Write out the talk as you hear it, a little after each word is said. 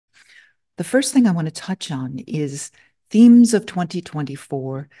The first thing I want to touch on is themes of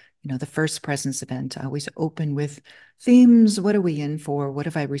 2024. The first presence event, I always open with themes. What are we in for? What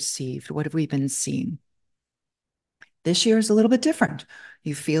have I received? What have we been seeing? This year is a little bit different.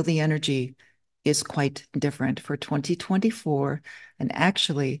 You feel the energy is quite different for 2024. And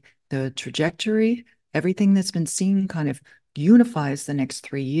actually, the trajectory, everything that's been seen kind of unifies the next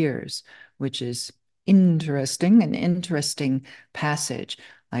 3 years, which is interesting, an interesting passage.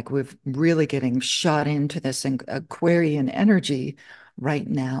 Like we're really getting shot into this Aquarian energy right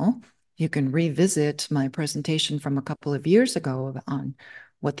now. You can revisit my presentation from a couple of years ago on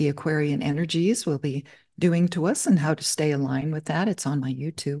what the Aquarian energies will be doing to us and how to stay aligned with that. It's on my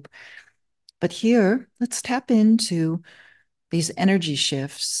YouTube. But here, let's tap into these energy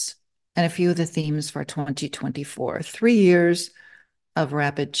shifts and a few of the themes for 2024. 3 years of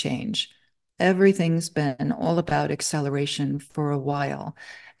rapid change. Everything's been all about acceleration for a while.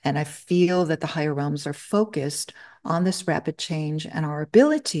 And I feel that the higher realms are focused on this rapid change and our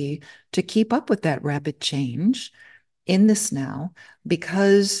ability to keep up with that rapid change in this now,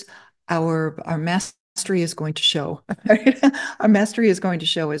 because our mastery is going to show. Right? Our mastery is going to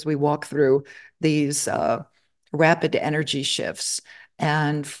show as we walk through these rapid energy shifts.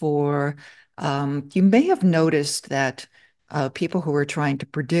 And you may have noticed that people who are trying to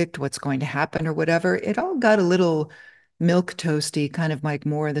predict what's going to happen or whatever, it all got a little milk toasty, kind of like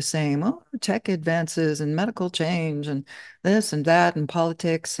more of the same. Oh, tech advances and medical change and this and that and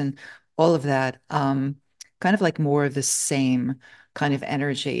politics and all of that. Kind of like more of the same kind of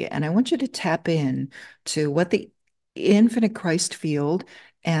energy. And I want you to tap in to what the infinite Christ field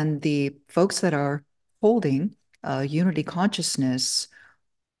and the folks that are holding unity consciousness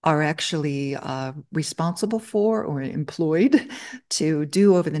are actually responsible for or employed to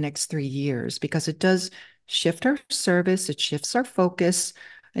do over the next 3 years, because it does shift our service, it shifts our focus,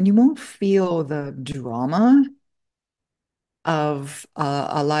 and you won't feel the drama of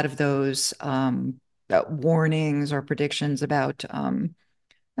a lot of those warnings or predictions about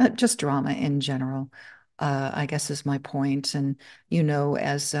just drama in general. I guess is my point. And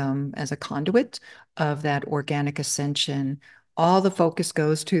as a conduit of that organic ascension, all the focus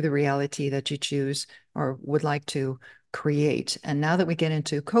goes to the reality that you choose or would like to create. And now that we get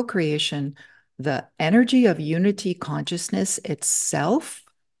into co-creation, the energy of unity consciousness itself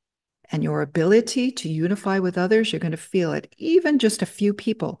and your ability to unify with others, you're going to feel it. Even just a few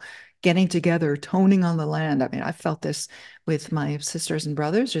people getting together, toning on the land. I mean, I felt this with my sisters and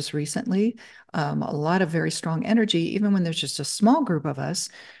brothers just recently. A lot of very strong energy, even when there's just a small group of us.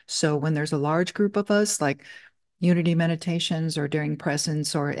 So when there's a large group of us, like unity meditations or during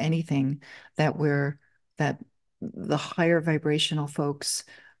presence or anything that the higher vibrational folks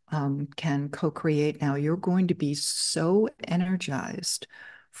can co-create now, you're going to be so energized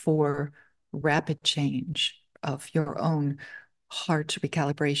for rapid change of your own heart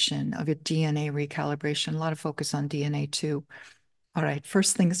recalibration, of your DNA recalibration. A lot of focus on DNA too. All right,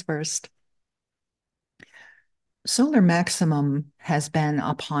 first things first. Solar maximum has been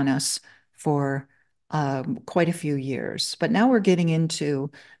upon us for quite a few years, but now we're getting into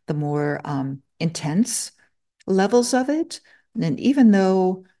the more intense levels of it. And even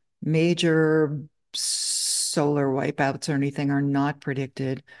though major solar wipeouts or anything are not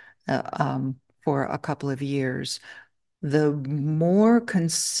predicted for a couple of years, the more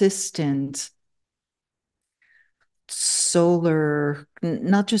consistent solar,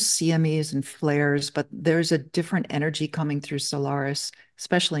 not just CMEs and flares, but there's a different energy coming through Solaris,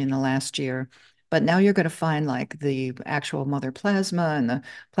 especially in the last year. But now you're going to find like the actual mother plasma and the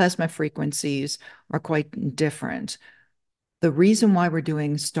plasma frequencies are quite different. The reason why we're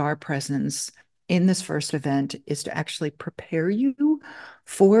doing star presence in this first event is to actually prepare you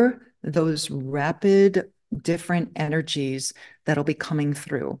for those rapid different energies that'll be coming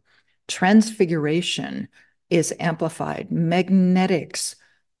through. Transfiguration is amplified. Magnetics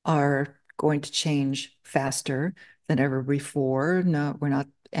are going to change faster than ever before. No, we're not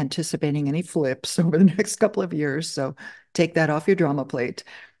anticipating any flips over the next couple of years. So take that off your drama plate.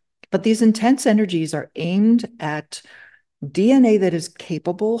 But these intense energies are aimed at DNA that is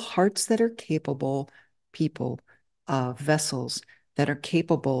capable, hearts that are capable, people, vessels that are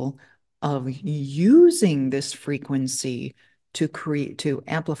capable of using this frequency to create, to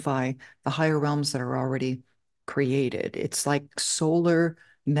amplify the higher realms that are already created. It's like solar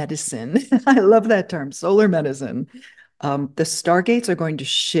medicine. I love that term, solar medicine. The stargates are going to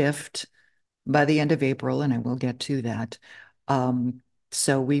shift by the end of April, and I will get to that.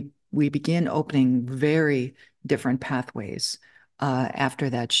 So we begin opening very different pathways after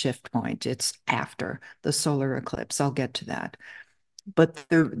that shift point. It's after the solar eclipse. I'll get to that. But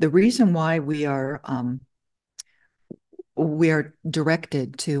the reason why we are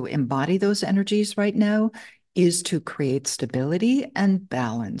directed to embody those energies right now is to create stability and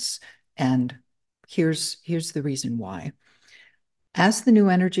balance. And here's the reason why. As the new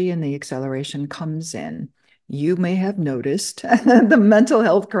energy and the acceleration comes in, you may have noticed the mental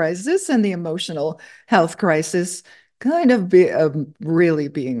health crisis and the emotional health crisis kind of really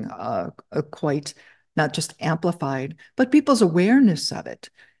being quite not just amplified, but people's awareness of it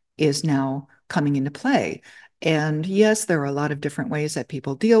is now coming into play. And yes, there are a lot of different ways that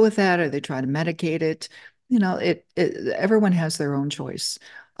people deal with that, or they try to medicate it. Everyone has their own choice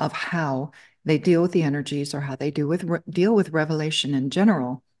of how they deal with the energies or how they deal with revelation in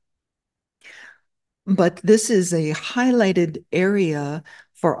general. But this is a highlighted area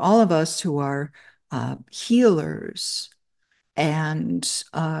for all of us who are healers and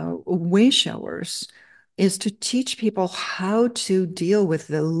wayshowers, is to teach people how to deal with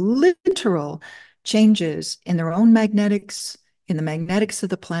the literal changes in their own magnetics, in the magnetics of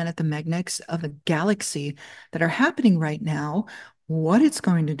the planet, the magnetics of the galaxy that are happening right now, what it's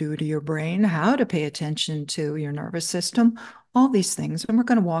going to do to your brain, how to pay attention to your nervous system, all these things. And we're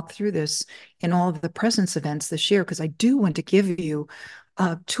going to walk through this in all of the presence events this year, because I do want to give you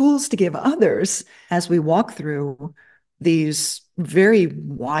tools to give others as we walk through these very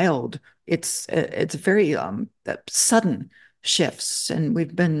wild, it's very sudden shifts. And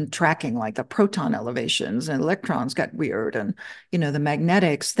we've been tracking like the proton elevations, and electrons got weird, and the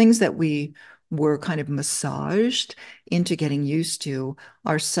magnetics, things that we were kind of massaged into getting used to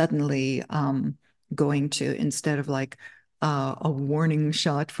are suddenly going to, instead of like a warning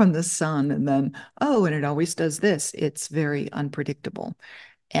shot from the sun and then, oh, and it always does this, it's very unpredictable.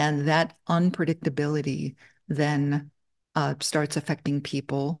 And that unpredictability then starts affecting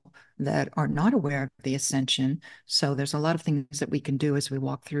people that are not aware of the ascension. So there's a lot of things that we can do as we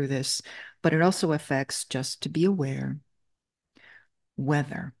walk through this, but it also affects, just to be aware,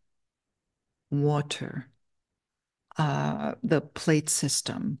 weather, water, the plate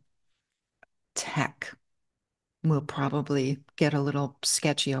system, tech will probably get a little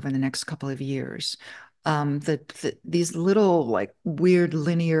sketchy over the next couple of years. These little like weird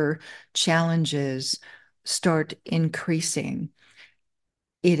linear challenges start increasing.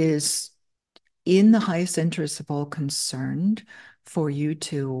 It is in the highest interest of all concerned for you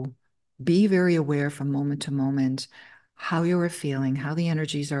to be very aware from moment to moment how you are feeling, how the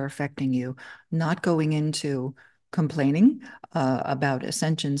energies are affecting you, not going into complaining about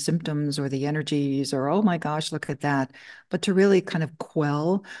ascension symptoms or the energies, or oh my gosh, look at that, but to really kind of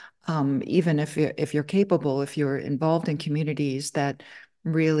quell, even if you're capable, if you're involved in communities that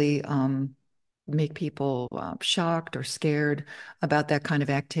really make people shocked or scared about that kind of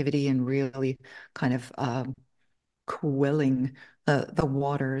activity, and really kind of quelling the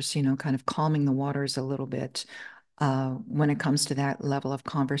waters, kind of calming the waters a little bit when it comes to that level of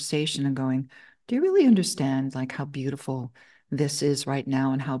conversation, and going, do you really understand like how beautiful this is right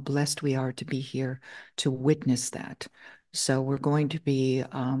now and how blessed we are to be here to witness that? So we're going to be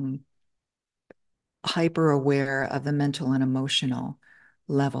hyper aware of the mental and emotional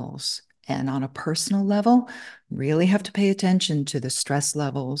levels. And on a personal level, really have to pay attention to the stress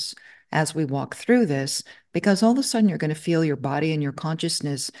levels as we walk through this, because all of a sudden you're going to feel your body and your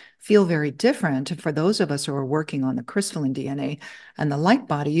consciousness feel very different. And for those of us who are working on the crystalline DNA and the light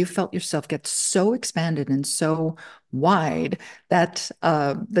body, you felt yourself get so expanded and so wide that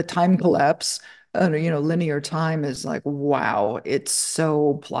the time collapse, linear time is like, wow, it's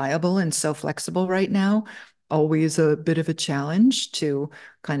so pliable and so flexible right now. Always a bit of a challenge to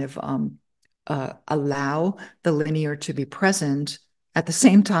kind of allow the linear to be present at the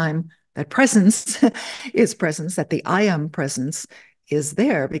same time that presence is presence, that the I am presence is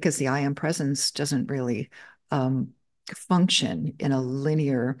there, because the I am presence doesn't really function in a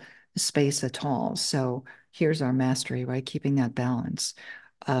linear space at all. So here's our mastery, right? Keeping that balance.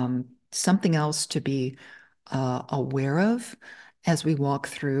 Something else to be aware of as we walk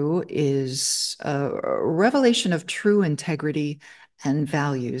through is a revelation of true integrity and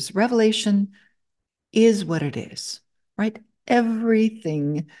values. Revelation is what it is, right?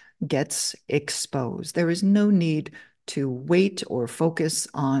 Everything gets exposed. There is no need to wait or focus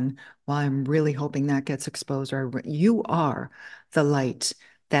on, well, I'm really hoping that gets exposed. Or you are the light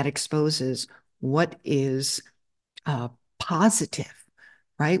that exposes what is positive,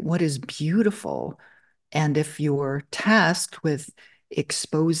 right? What is beautiful. And if you're tasked with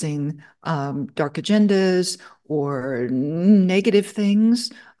exposing dark agendas or negative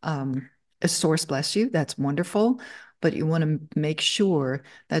things, a source bless you, that's wonderful. But you want to make sure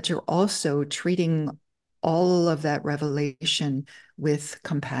that you're also treating all of that revelation with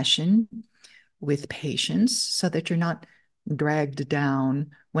compassion, with patience, so that you're not dragged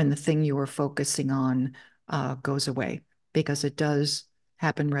down when the thing you were focusing on goes away, because it does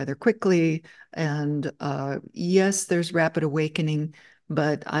happen rather quickly. And yes, there's rapid awakening,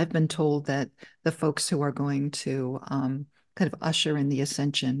 but I've been told that the folks who are going to kind of usher in the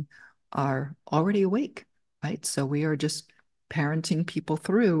ascension are already awake, right? So we are just parenting people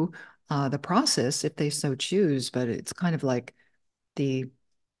through the process if they so choose, but it's kind of like the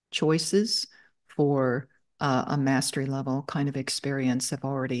choices for a mastery level kind of experience have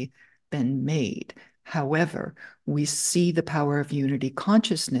already been made. However, we see the power of unity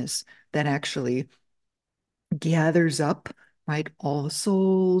consciousness that actually gathers up, right, all the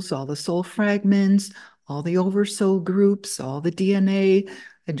souls, all the soul fragments, all the oversoul groups, all the DNA,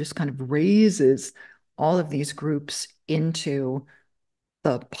 and just kind of raises all of these groups into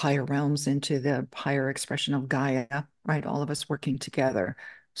the higher realms, into the higher expression of Gaia, right? All of us working together.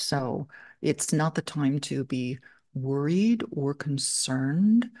 So it's not the time to be worried or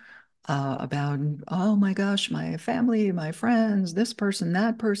concerned about, oh my gosh, my family, my friends, this person,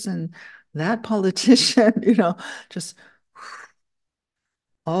 that politician, just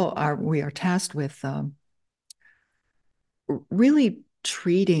we are tasked with really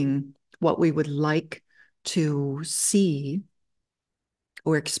treating what we would like to see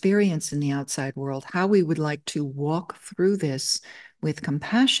or experience in the outside world, how we would like to walk through this with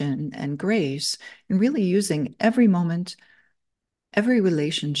compassion and grace, and really using every moment, every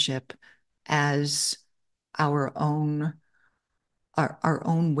relationship as our own our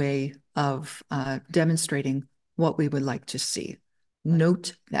own way of demonstrating what we would like to see.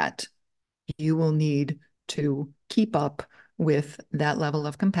 Note that you will need to keep up with that level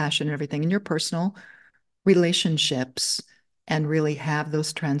of compassion and everything in your personal relationships, and really have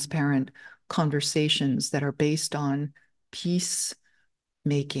those transparent conversations that are based on peace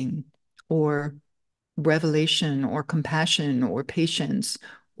making or revelation or compassion or patience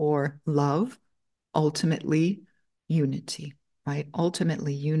or love, ultimately unity, right?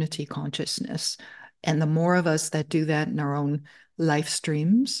 Ultimately unity consciousness. And the more of us that do that in our own life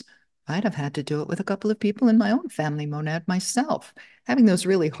streams, right? I've had to do it with a couple of people in my own family monad myself, having those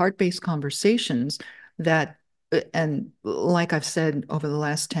really heart-based conversations that, and like I've said over the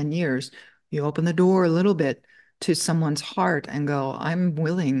last 10 years, you open the door a little bit to someone's heart and go, I'm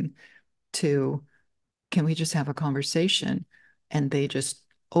willing to, can we just have a conversation? And they just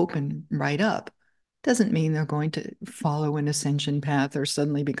open right up. Doesn't mean they're going to follow an ascension path or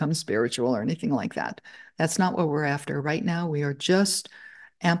suddenly become spiritual or anything like that. That's not what we're after. Right now, we are just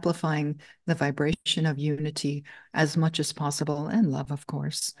amplifying the vibration of unity as much as possible, and love, of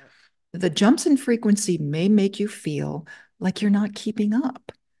course. The jumps in frequency may make you feel like you're not keeping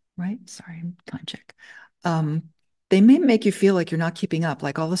up, right? Sorry, time check. Um, they may make you feel like you're not keeping up,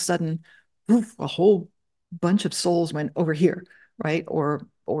 like all of a sudden, oof, a whole bunch of souls went over here, right? Or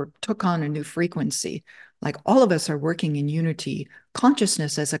took on a new frequency. Like all of us are working in unity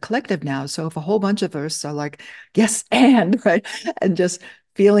consciousness as a collective now. So if a whole bunch of us are like, yes, and right, and just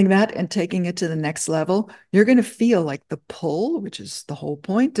feeling that and taking it to the next level, you're going to feel like the pull, which is the whole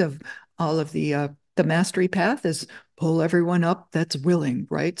point of all of the mastery path, is pull everyone up that's willing,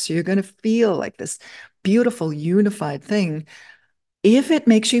 right? So you're going to feel like this beautiful unified thing. If it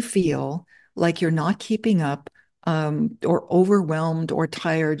makes you feel like you're not keeping up, or overwhelmed or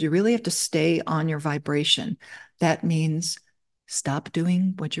tired, you really have to stay on your vibration. That means stop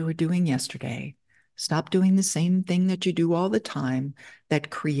doing what you were doing yesterday. Stop doing the same thing that you do all the time that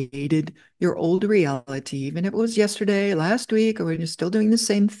created your old reality. Even if it was yesterday, last week, or when you're still doing the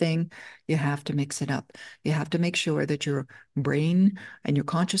same thing, you have to mix it up. You have to make sure that your brain and your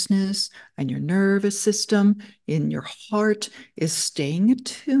consciousness and your nervous system in your heart is staying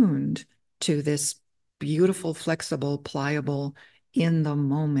attuned to this beautiful, flexible, pliable, in the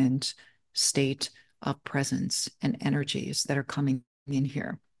moment state of presence and energies that are coming in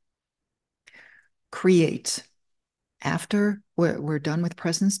here. Create. After we're done with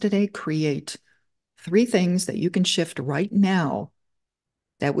presence today, create 3 things that you can shift right now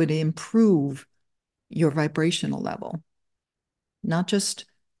that would improve your vibrational level, not just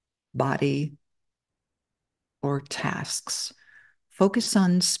body or tasks. Focus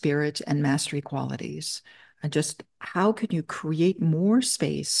on spirit and mastery qualities. And just how can you create more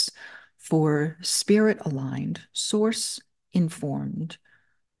space for spirit aligned, source informed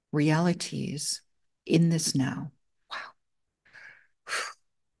realities in this now? Wow.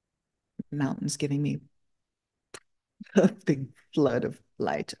 Mountains giving me a big flood of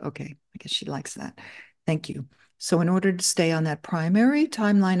light. Okay, I guess she likes that. Thank you. So in order to stay on that primary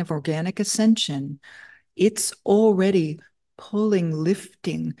timeline of organic ascension, it's already pulling,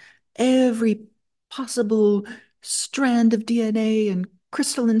 lifting every possible strand of DNA and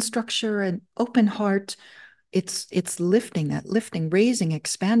crystalline structure and open heart. It's lifting, that lifting, raising,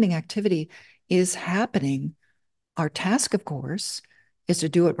 expanding activity is happening. Our task, of course, is to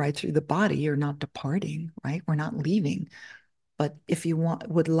do it right through the body. You're not departing, right? We're not leaving. But if you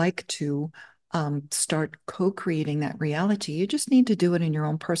would like to start co-creating that reality, you just need to do it in your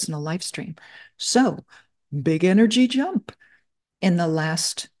own personal life stream. So, big energy jump in the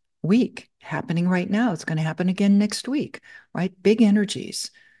last week, happening right now. It's going to happen again next week, right? Big energies.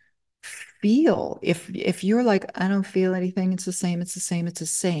 Feel, if you're like, I don't feel anything, it's the same, it's the same, it's the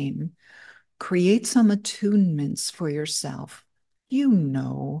same. Create some attunements for yourself. You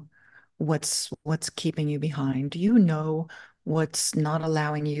know what's keeping you behind. You know what's not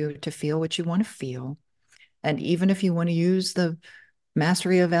allowing you to feel what you want to feel. And even if you want to use the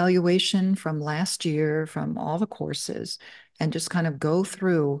mastery evaluation from last year, from all the courses, and just kind of go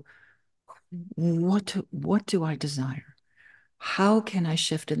through what do I desire? How can I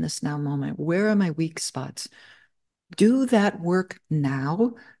shift in this now moment? Where are my weak spots? Do that work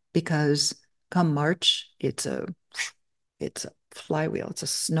now, because come March, it's a flywheel, it's a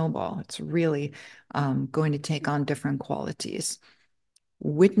snowball. It's really going to take on different qualities.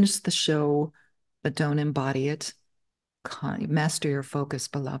 Witness the show, but don't embody it. Master your focus,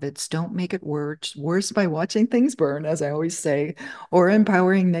 beloveds. Don't make it worse by watching things burn, as I always say, or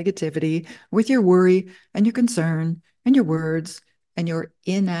empowering negativity with your worry and your concern and your words and your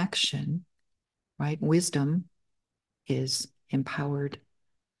inaction, right? Wisdom is empowered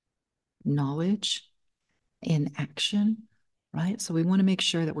knowledge in action, right? So we want to make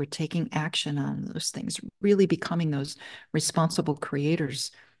sure that we're taking action on those things, really becoming those responsible creators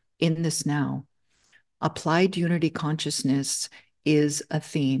in this now. Applied unity consciousness is a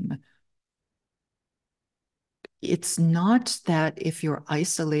theme. It's not that if you're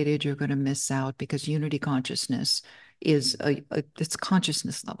isolated, you're going to miss out, because unity consciousness is it's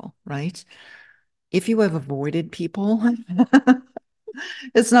consciousness level, right? If you have avoided people,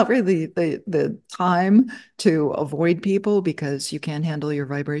 it's not really the time to avoid people because you can't handle your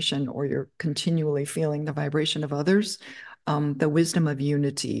vibration or you're continually feeling the vibration of others. The wisdom of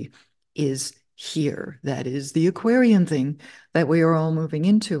unity is here. That is the Aquarian thing that we are all moving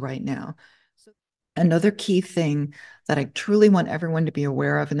into right now. Another key thing that I truly want everyone to be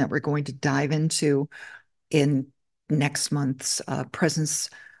aware of, and that we're going to dive into in next month's presence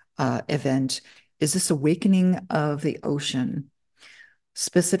event, is this awakening of the ocean,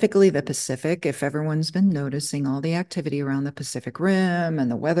 specifically the Pacific. If everyone's been noticing all the activity around the Pacific Rim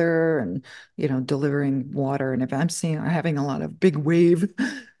and the weather and, delivering water. And if I'm having a lot of big wave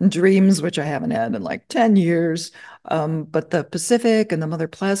dreams, which I haven't had in like 10 years, but the Pacific and the mother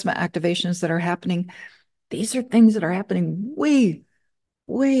plasma activations that are happening, these are things that are happening way,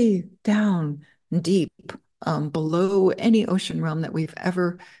 way down deep, below any ocean realm that we've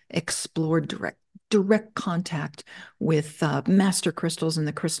ever explored direct contact with master crystals in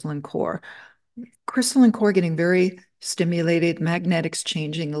the crystalline core. Crystalline core getting very stimulated, magnetics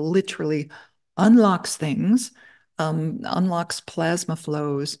changing, literally unlocks things, unlocks plasma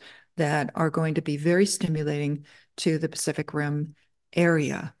flows that are going to be very stimulating to the Pacific Rim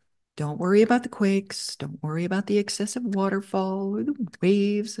area. Don't worry about the quakes. Don't worry about the excessive waterfall or the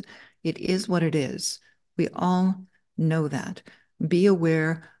waves. It is what it is. We all know that. Be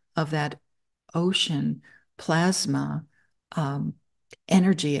aware of that ocean plasma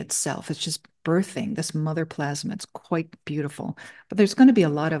energy itself. It's just birthing this mother plasma. It's quite beautiful. But there's going to be a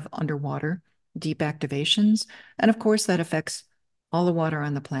lot of underwater deep activations. And of course, that affects all the water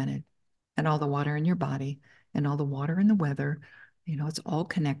on the planet and all the water in your body and all the water in the weather. It's all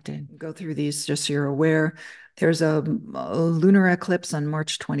connected. Go through these just so you're aware. There's a lunar eclipse on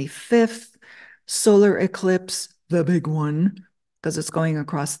March 25th, solar eclipse, the big one, because it's going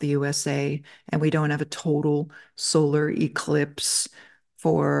across the USA, and we don't have a total solar eclipse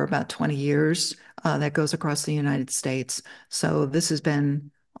for about 20 years that goes across the United States. So this has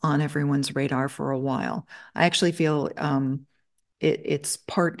been on everyone's radar for a while. I actually feel it's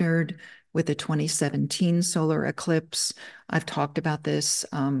partnered with the 2017 solar eclipse. I've talked about this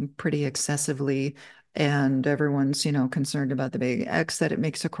pretty excessively, and everyone's, concerned about the big X that it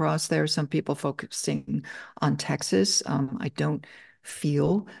makes across there. Some people focusing on Texas. I don't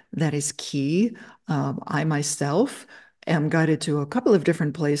feel that is key. I myself am guided to a couple of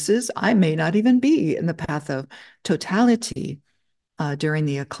different places. I may not even be in the path of totality during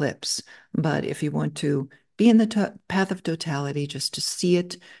the eclipse. But if you want to be in the path of totality, just to see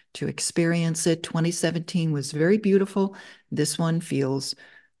it, to experience it, 2017 was very beautiful. This one feels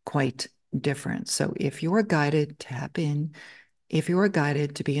quite different. So if you're guided, tap in if you are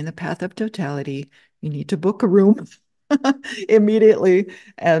guided to be in the path of totality, you need to book a room immediately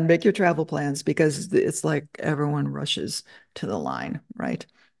and make your travel plans, because it's like everyone rushes to the line, right?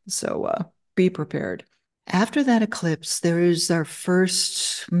 So be prepared. After that eclipse, there is our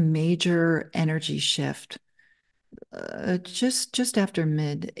first major energy shift, just after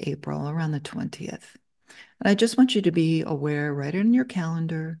mid-April, around the 20th. And I just want you to be aware, write it in your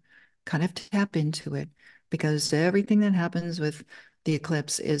calendar, kind of tap into it, because everything that happens with the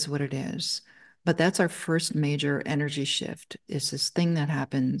eclipse is what it is. But that's our first major energy shift. It's this thing that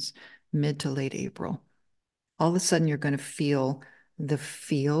happens mid to late April. All of a sudden, you're going to feel the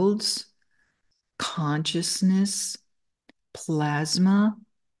fields, consciousness, plasma.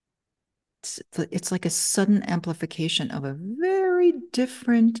 It's like a sudden amplification of a very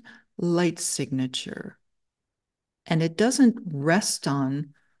different light signature. And it doesn't rest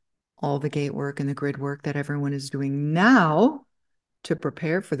on all the gate work and the grid work that everyone is doing now to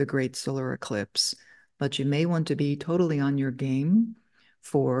prepare for the great solar eclipse. But you may want to be totally on your game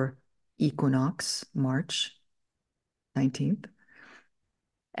for equinox, March 19th.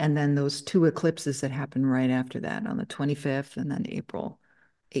 And then those two eclipses that happen right after that on the 25th and then April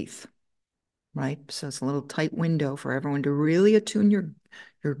 8th, right? So it's a little tight window for everyone to really attune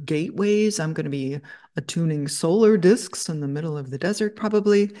your gateways. I'm going to be attuning solar discs in the middle of the desert,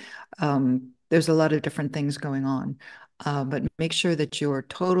 probably. There's a lot of different things going on, but make sure that you're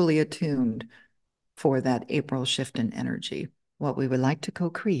totally attuned for that April shift in energy. What we would like to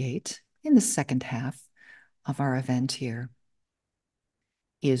co-create in the second half of our event here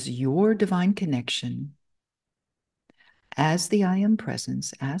is your divine connection as the I am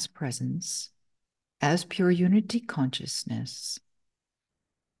presence, as pure unity consciousness,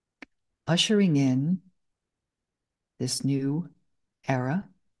 ushering in this new era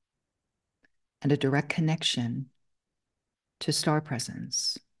and a direct connection to star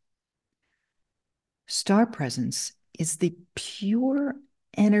presence. Star presence is the pure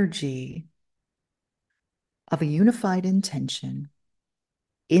energy of a unified intention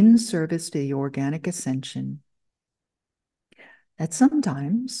in service to the organic ascension that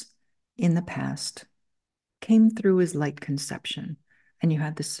sometimes in the past came through as light conception. And you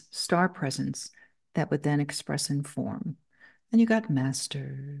had this star presence that would then express in form. And you got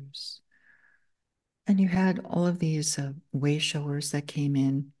masters. And you had all of these wayshowers that came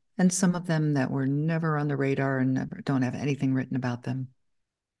in, and some of them that were never on the radar and never, don't have anything written about them.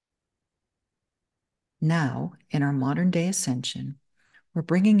 Now, in our modern day ascension, we're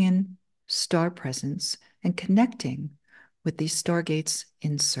bringing in star presence and connecting with these stargates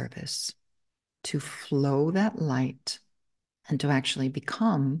in service to flow that light and to actually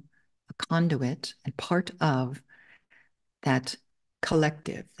become a conduit and part of that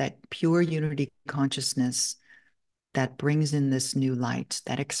collective, that pure unity consciousness that brings in this new light,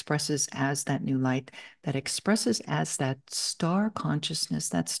 that expresses as that new light, that expresses as that star consciousness,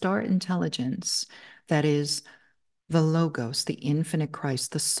 that star intelligence that is the Logos, the infinite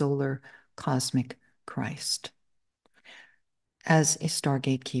Christ, the solar cosmic Christ. As a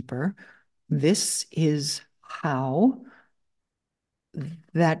Stargate keeper, this is how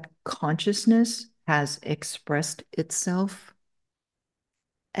that consciousness has expressed itself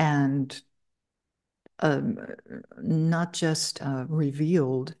and um, not just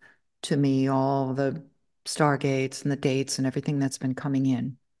revealed to me all the stargates and the dates and everything that's been coming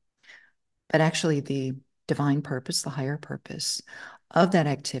in, but actually the divine purpose, the higher purpose of that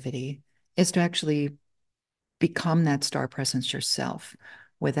activity is to actually become that star presence yourself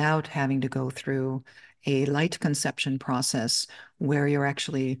without having to go through a light conception process where you're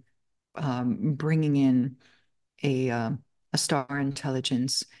actually bringing in a star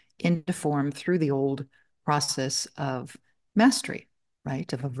intelligence into form through the old process of mastery,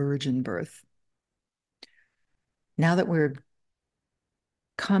 right? Of a virgin birth. Now that we're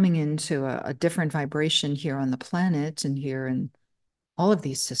coming into a different vibration here on the planet and here in all of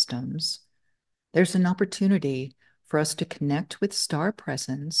these systems, there's an opportunity for us to connect with star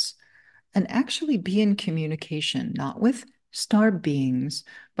presence and actually be in communication, not with star beings,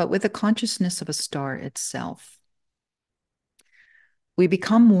 but with the consciousness of a star itself. We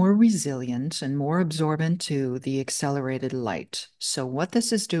become more resilient and more absorbent to the accelerated light. So what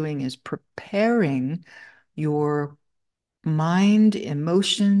this is doing is preparing your mind,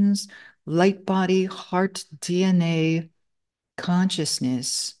 emotions, light body, heart, DNA,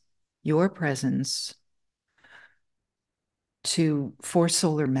 consciousness, your presence for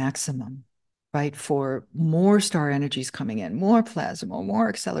solar maximum, right? For more star energies coming in, more plasma, more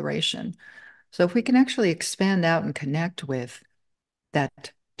acceleration. So if we can actually expand out and connect with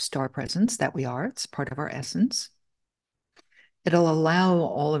that star presence that we are, it's part of our essence, It'll allow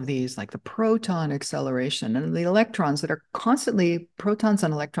all of these, like the proton acceleration and the electrons that are constantly, protons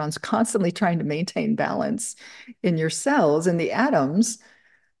and electrons constantly trying to maintain balance in your cells, in the atoms.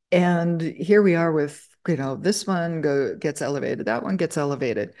 And here we are with, this one gets elevated, that one gets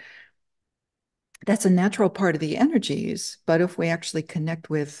elevated. That's a natural part of the energies. But if we actually connect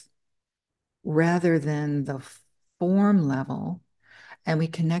with, rather than the form level, and we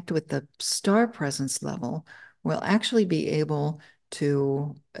connect with the star presence level, we'll actually be able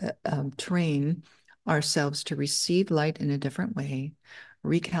to train ourselves to receive light in a different way,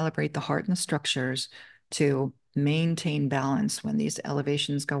 recalibrate the heart and the structures to maintain balance when these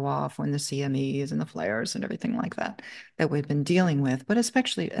elevations go off, when the CMEs and the flares and everything like that we've been dealing with, but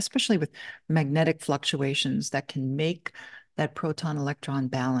especially with magnetic fluctuations that can make that proton electron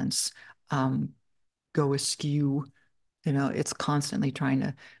balance go askew. It's constantly trying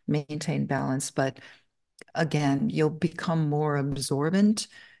to maintain balance, but again, you'll become more absorbent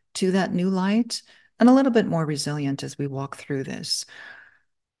to that new light and a little bit more resilient as we walk through this.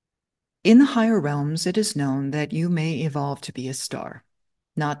 In the higher realms, it is known that you may evolve to be a star,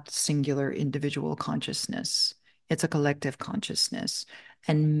 not singular individual consciousness. It's a collective consciousness.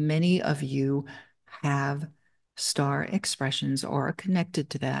 And many of you have star expressions or are connected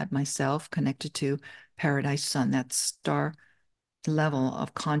to that. Myself, connected to Paradise Sun, that star level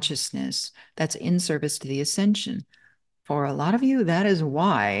of consciousness that's in service to the ascension. For a lot of you, that is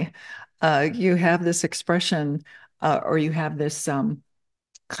why you have this expression or you have this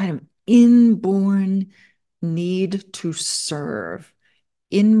kind of inborn need to serve,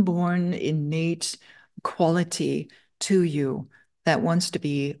 inborn innate quality to you that wants to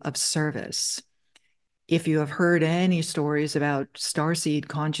be of service. If you have heard any stories about starseed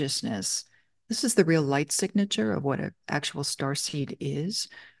consciousness, this is the real light signature of what an actual starseed is,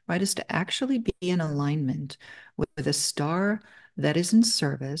 right? Is to actually be in alignment with a star that is in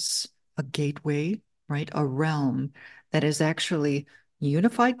service, a gateway, right? A realm that is actually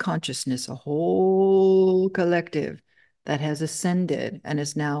unified consciousness, a whole collective that has ascended and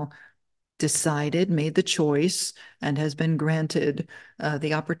is now decided, made the choice, and has been granted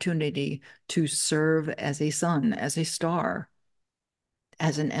the opportunity to serve as a sun, as a star,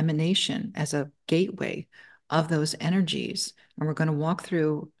 as an emanation, as a gateway of those energies. And we're going to walk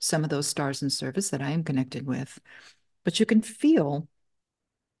through some of those stars in service that I am connected with. But you can feel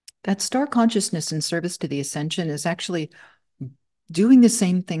that star consciousness in service to the ascension is actually doing the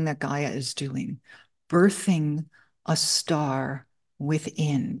same thing that Gaia is doing, birthing a star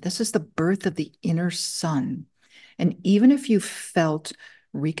within. This is the birth of the inner sun. And even if you felt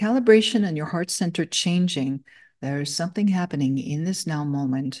recalibration and your heart center changing, there's something happening in this now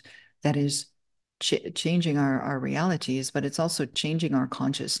moment that is changing our realities, but it's also changing our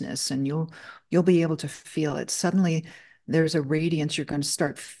consciousness. And you'll be able to feel it. Suddenly, there's a radiance you're going to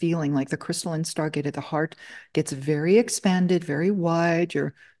start feeling, like the crystalline stargate at the heart gets very expanded, very wide.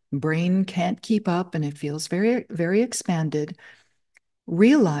 Your brain can't keep up and it feels very, very expanded.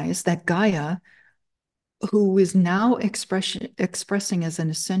 Realize that Gaia, who is now expressing as an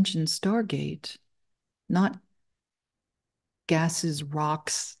ascension stargate, not gases,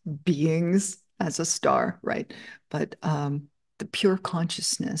 rocks, beings as a star, right? But the pure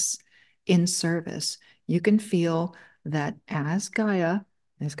consciousness in service. You can feel that as Gaia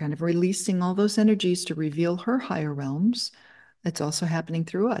is kind of releasing all those energies to reveal her higher realms, it's also happening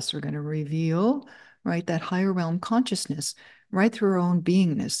through us. We're going to reveal, right, that higher realm consciousness right through our own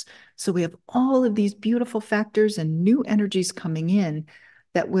beingness. So we have all of these beautiful factors and new energies coming in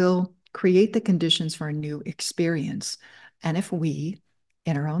that will create the conditions for a new experience. And if we,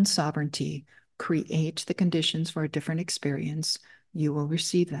 in our own sovereignty, create the conditions for a different experience, you will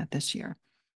receive that this year.